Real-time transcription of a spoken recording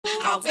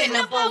Off in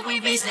the boat, we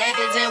be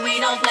savage and we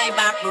don't play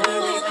by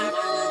rules.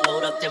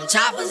 Load up them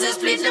choppers and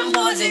split them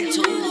boys in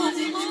two.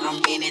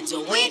 I'm in it to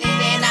win it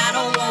and I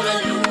don't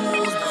wanna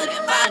lose. But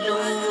if I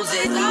lose,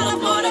 it's all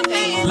for the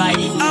pain. Like,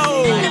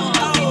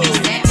 oh. We be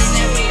savage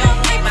and we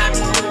don't play by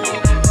rules.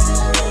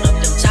 Load up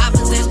them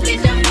choppers and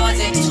split them boys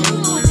in two.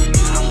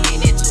 I'm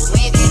in it to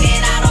win it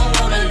and I don't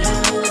wanna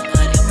lose.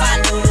 But if I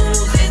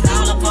lose, it's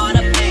all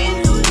for the pain. Off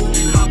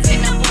in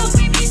the boat, we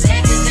be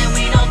savage and we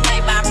don't play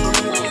by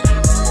rules. Load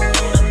up them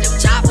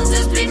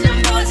choppers and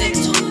split them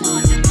boys in two.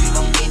 I'm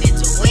in it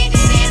to win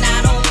it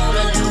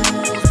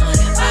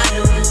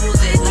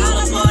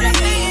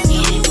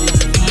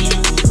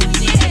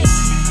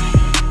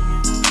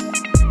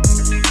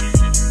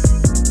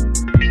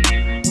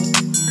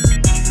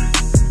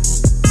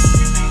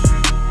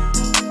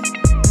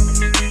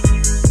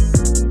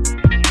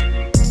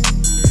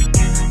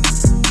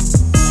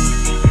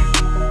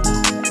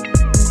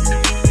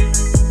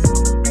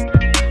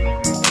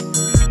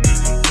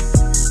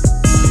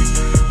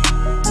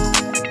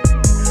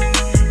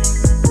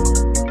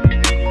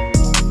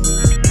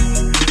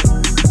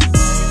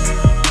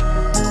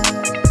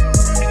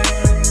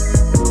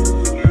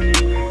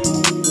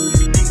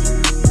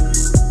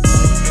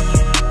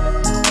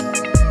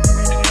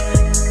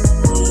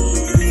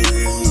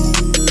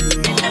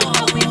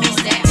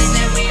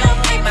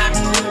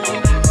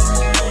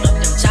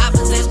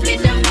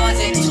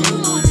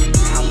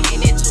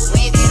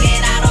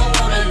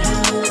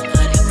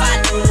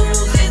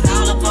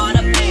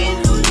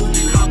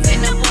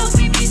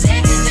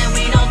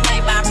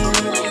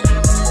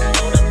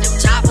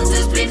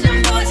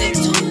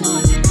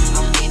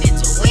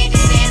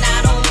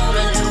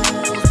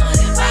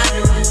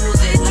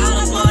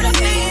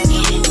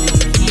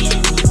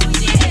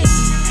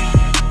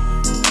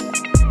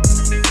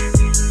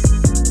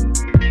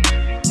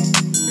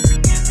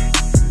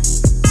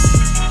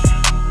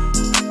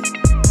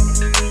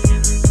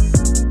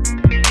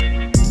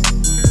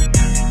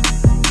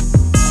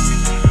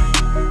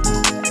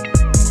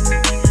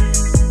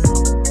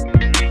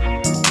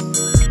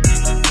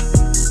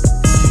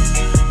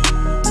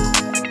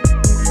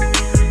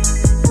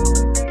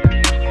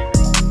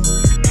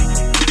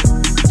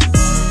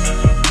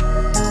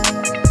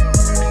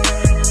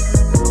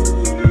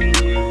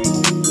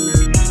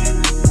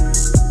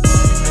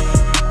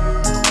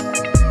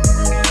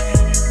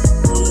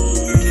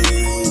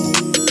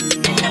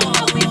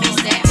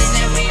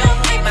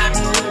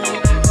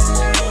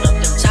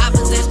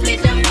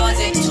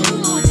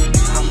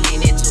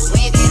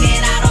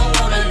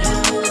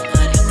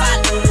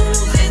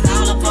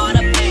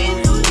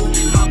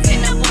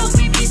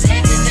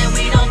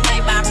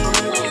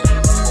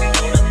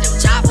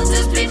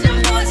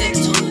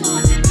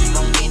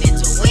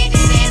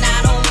and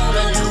I don't wanna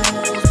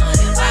lose.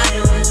 But if I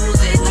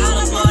lose, it's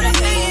all for the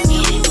pain.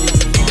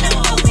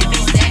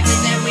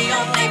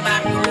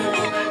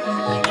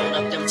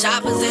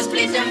 Choppers and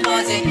split them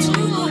boys in two.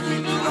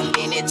 I'm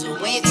in it to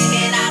win it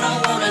and I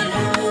don't wanna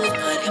lose.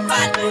 But if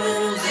I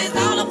lose, it's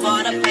all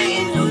for the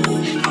pain.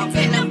 Off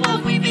in the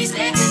boat, we be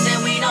savage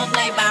and we don't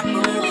play by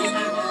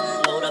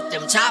rules. Load up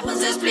them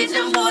choppers and split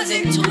them boys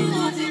in two.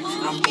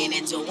 I'm in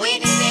it to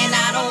win it and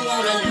I don't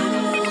wanna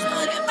lose.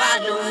 But if I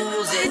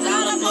lose, it's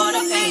all for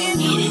the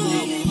pain.